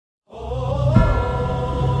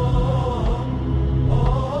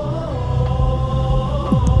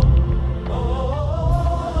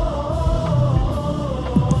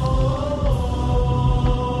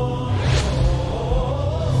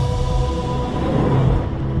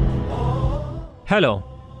Hello,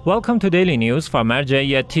 welcome to Daily News from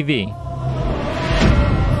Martyrdom TV.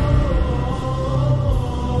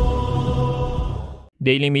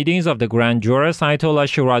 Daily meetings of the Grand Jurist Ayatollah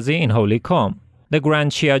Shirazi in Holy Qom. The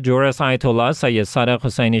Grand Shia Jurist Ayatollah Sayyid Sadiq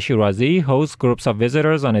Husseini Shirazi hosts groups of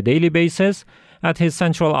visitors on a daily basis at his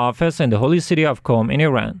central office in the holy city of Qom in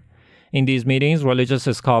Iran. In these meetings, religious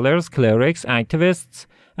scholars, clerics, activists,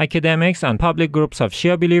 academics, and public groups of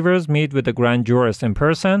Shia believers meet with the Grand Jurist in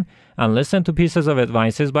person and listen to pieces of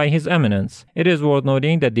advices by His Eminence. It is worth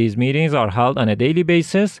noting that these meetings are held on a daily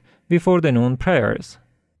basis before the noon prayers.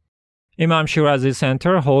 Imam Shirazi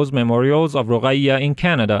Center holds memorials of Roqaya in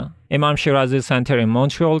Canada. Imam Shirazi Center in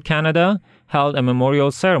Montreal, Canada, held a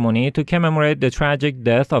memorial ceremony to commemorate the tragic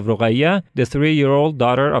death of Roqaya, the 3-year-old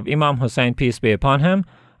daughter of Imam Hussein, peace be upon him,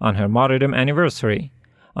 on her martyrdom anniversary.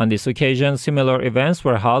 On this occasion, similar events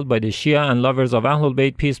were held by the Shia and lovers of Ahlul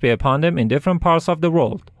Bayt, peace be upon them, in different parts of the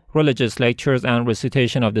world. Religious lectures and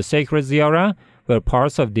recitation of the sacred ziyarah were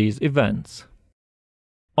parts of these events.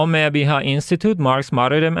 Abiha Institute marks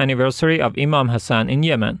martyrdom anniversary of Imam Hasan in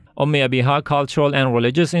Yemen. Abiha Cultural and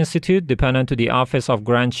Religious Institute, dependent to the office of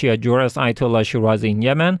Grand Shia Jurist Ayatollah Shirazi in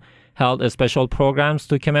Yemen, held special programs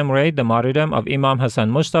to commemorate the martyrdom of Imam Hasan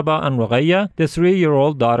Mujtaba and Roqaya, the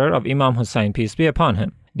 3-year-old daughter of Imam Hussein, peace be upon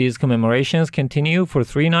him. These commemorations continue for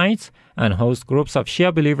 3 nights and host groups of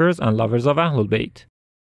Shia believers and lovers of Ahlul Bayt.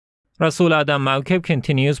 Rasul Adam Mawkib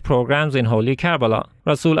continues programs in Holy Karbala.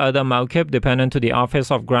 Rasul Adam Mawkib, dependent to the office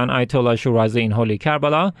of Grand Ayatollah Shirazi in Holy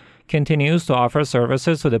Karbala, continues to offer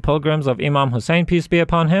services to the pilgrims of Imam Hussein, peace be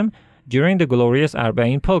upon him, during the glorious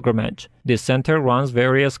Arba'in pilgrimage. This center runs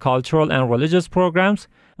various cultural and religious programs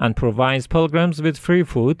and provides pilgrims with free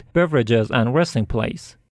food, beverages, and resting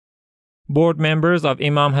place. Board members of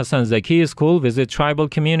Imam Hasan Zaki School visit tribal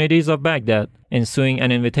communities of Baghdad. Ensuing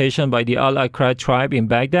an invitation by the Al-Akra tribe in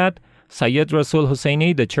Baghdad, Sayyid Rasul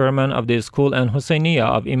Husseini, the chairman of the school and Husseiniya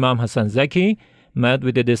of Imam Hasan Zaki, met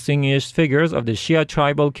with the distinguished figures of the Shia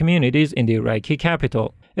tribal communities in the Iraqi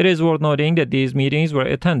capital. It is worth noting that these meetings were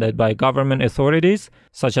attended by government authorities,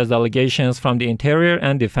 such as delegations from the Interior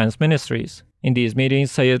and Defense Ministries. In these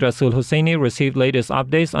meetings, Sayyid Rasul Husseini received latest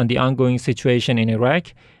updates on the ongoing situation in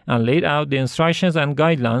Iraq and laid out the instructions and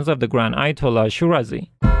guidelines of the Grand Ayatollah Shirazi.